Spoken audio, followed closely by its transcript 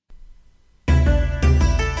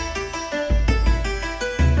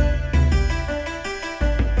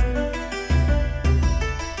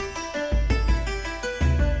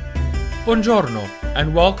Buongiorno,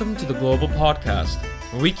 and welcome to the Global Podcast,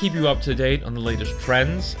 where we keep you up to date on the latest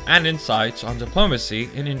trends and insights on diplomacy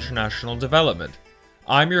in international development.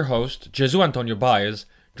 I'm your host, Gesù Antonio Baez,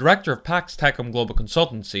 Director of Pax Techum Global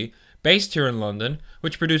Consultancy, based here in London,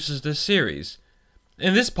 which produces this series.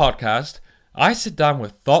 In this podcast, I sit down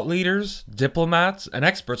with thought leaders, diplomats, and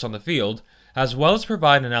experts on the field, as well as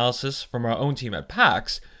provide analysis from our own team at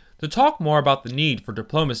Pax, to talk more about the need for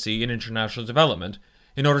diplomacy in international development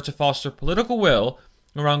in order to foster political will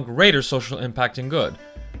around greater social impact and good.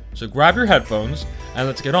 So grab your headphones and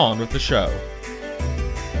let's get on with the show.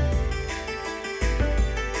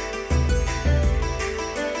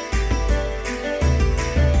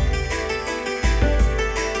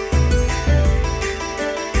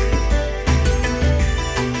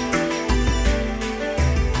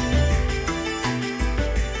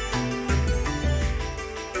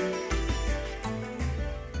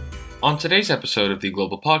 On today's episode of the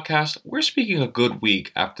Global Podcast, we're speaking a good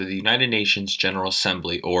week after the United Nations General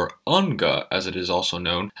Assembly, or UNGA as it is also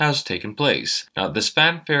known, has taken place. Now, this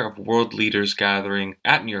fanfare of world leaders gathering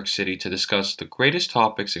at New York City to discuss the greatest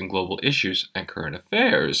topics in global issues and current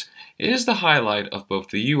affairs is the highlight of both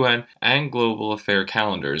the UN and global affair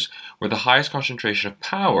calendars, where the highest concentration of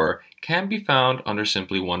power can be found under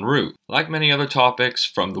simply one root. Like many other topics,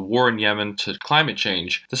 from the war in Yemen to climate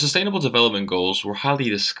change, the Sustainable Development Goals were highly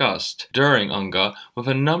discussed during UNGA, with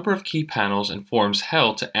a number of key panels and forums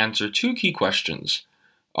held to answer two key questions.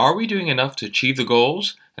 Are we doing enough to achieve the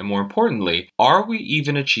goals? And more importantly, are we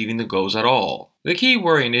even achieving the goals at all? The key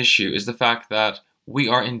worry and issue is the fact that we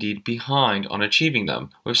are indeed behind on achieving them,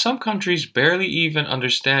 with some countries barely even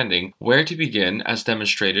understanding where to begin, as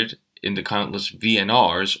demonstrated in the countless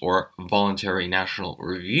VNRs, or Voluntary National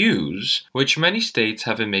Reviews, which many states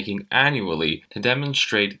have been making annually to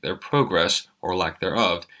demonstrate their progress, or lack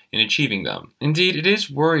thereof, in achieving them. Indeed, it is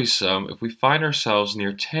worrisome if we find ourselves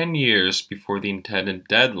near 10 years before the intended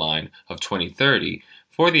deadline of 2030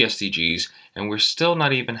 for the SDGs, and we're still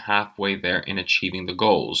not even halfway there in achieving the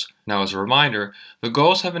goals. Now, as a reminder, the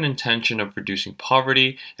goals have an intention of reducing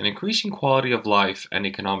poverty and increasing quality of life and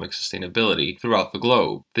economic sustainability throughout the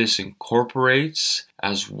globe. This incorporates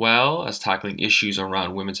as well as tackling issues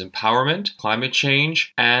around women's empowerment, climate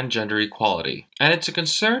change, and gender equality. And it's a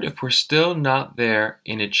concern if we're still not there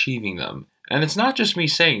in achieving them. And it's not just me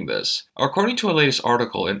saying this. According to a latest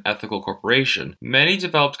article in Ethical Corporation, many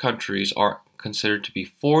developed countries are considered to be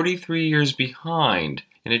 43 years behind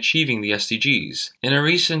in achieving the SDGs. In a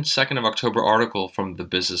recent 2nd of October article from the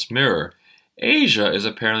Business Mirror, Asia is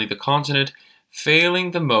apparently the continent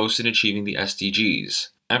failing the most in achieving the SDGs.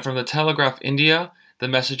 And from the Telegraph India, the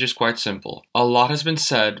message is quite simple. A lot has been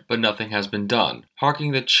said, but nothing has been done,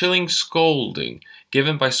 harking the chilling scolding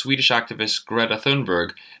given by Swedish activist Greta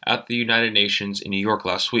Thunberg at the United Nations in New York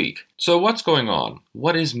last week. So what's going on?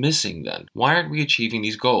 What is missing then? Why aren't we achieving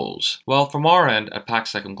these goals? Well, from our end at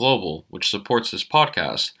Pax Techum Global, which supports this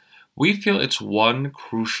podcast, we feel it's one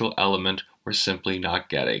crucial element we're simply not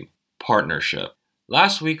getting: partnership.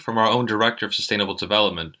 Last week, from our own Director of Sustainable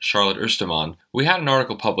Development, Charlotte Osterman, we had an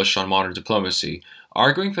article published on modern diplomacy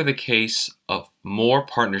arguing for the case of more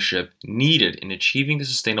partnership needed in achieving the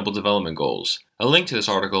Sustainable Development Goals. A link to this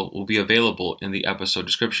article will be available in the episode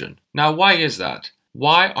description. Now, why is that?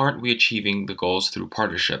 Why aren't we achieving the goals through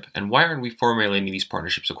partnership, and why aren't we formulating these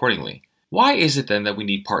partnerships accordingly? Why is it then that we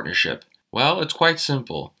need partnership? Well, it's quite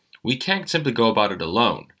simple. We can't simply go about it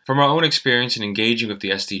alone. From our own experience in engaging with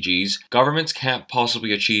the SDGs, governments can't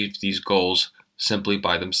possibly achieve these goals simply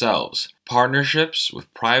by themselves. Partnerships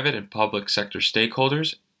with private and public sector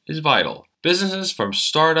stakeholders is vital. Businesses from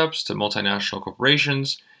startups to multinational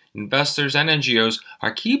corporations, investors, and NGOs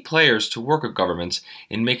are key players to work with governments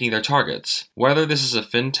in making their targets. Whether this is a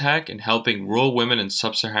fintech in helping rural women in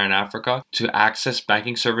sub-Saharan Africa to access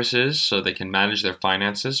banking services so they can manage their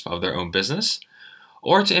finances of their own business,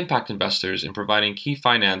 or to impact investors in providing key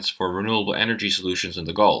finance for renewable energy solutions in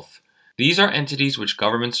the Gulf. These are entities which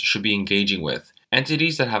governments should be engaging with,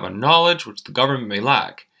 entities that have a knowledge which the government may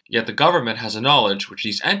lack, yet the government has a knowledge which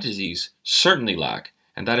these entities certainly lack,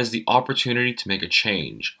 and that is the opportunity to make a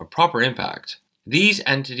change, a proper impact. These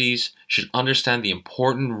entities should understand the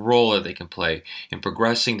important role that they can play in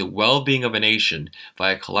progressing the well-being of a nation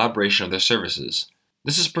via collaboration of their services.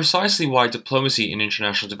 This is precisely why diplomacy in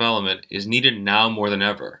international development is needed now more than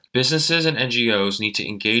ever. Businesses and NGOs need to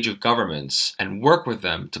engage with governments and work with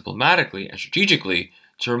them diplomatically and strategically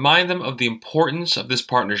to remind them of the importance of this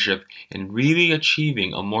partnership in really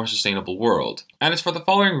achieving a more sustainable world. And it's for the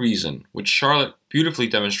following reason, which Charlotte beautifully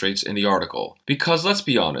demonstrates in the article. Because let's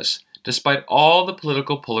be honest, Despite all the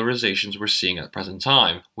political polarizations we're seeing at the present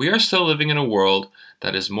time, we are still living in a world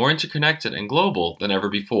that is more interconnected and global than ever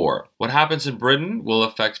before. What happens in Britain will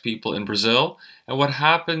affect people in Brazil, and what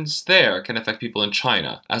happens there can affect people in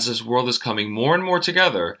China. As this world is coming more and more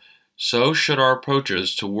together, so should our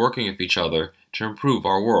approaches to working with each other to improve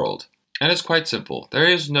our world. And it's quite simple. There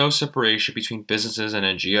is no separation between businesses and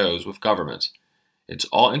NGOs with government. It's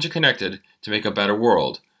all interconnected to make a better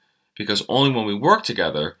world, because only when we work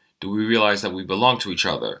together do we realize that we belong to each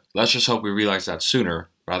other. Let's just hope we realize that sooner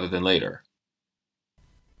rather than later.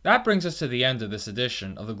 That brings us to the end of this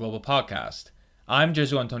edition of the Global Podcast. I'm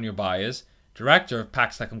Jesu Antonio Baez, Director of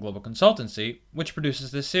Pax Techum Global Consultancy, which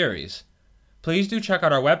produces this series. Please do check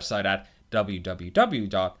out our website at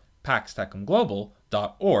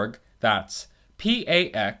www.paxtechumglobal.org. That's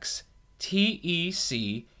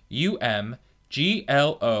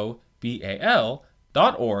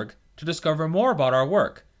PAXTECUMGLOBAL.org to discover more about our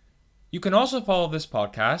work. You can also follow this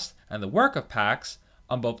podcast and the work of Pax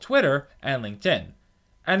on both Twitter and LinkedIn.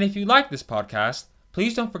 And if you like this podcast,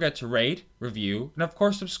 please don't forget to rate, review, and of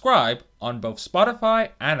course subscribe on both Spotify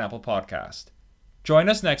and Apple Podcast. Join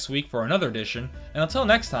us next week for another edition, and until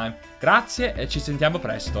next time, grazie e ci sentiamo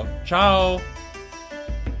presto. Ciao!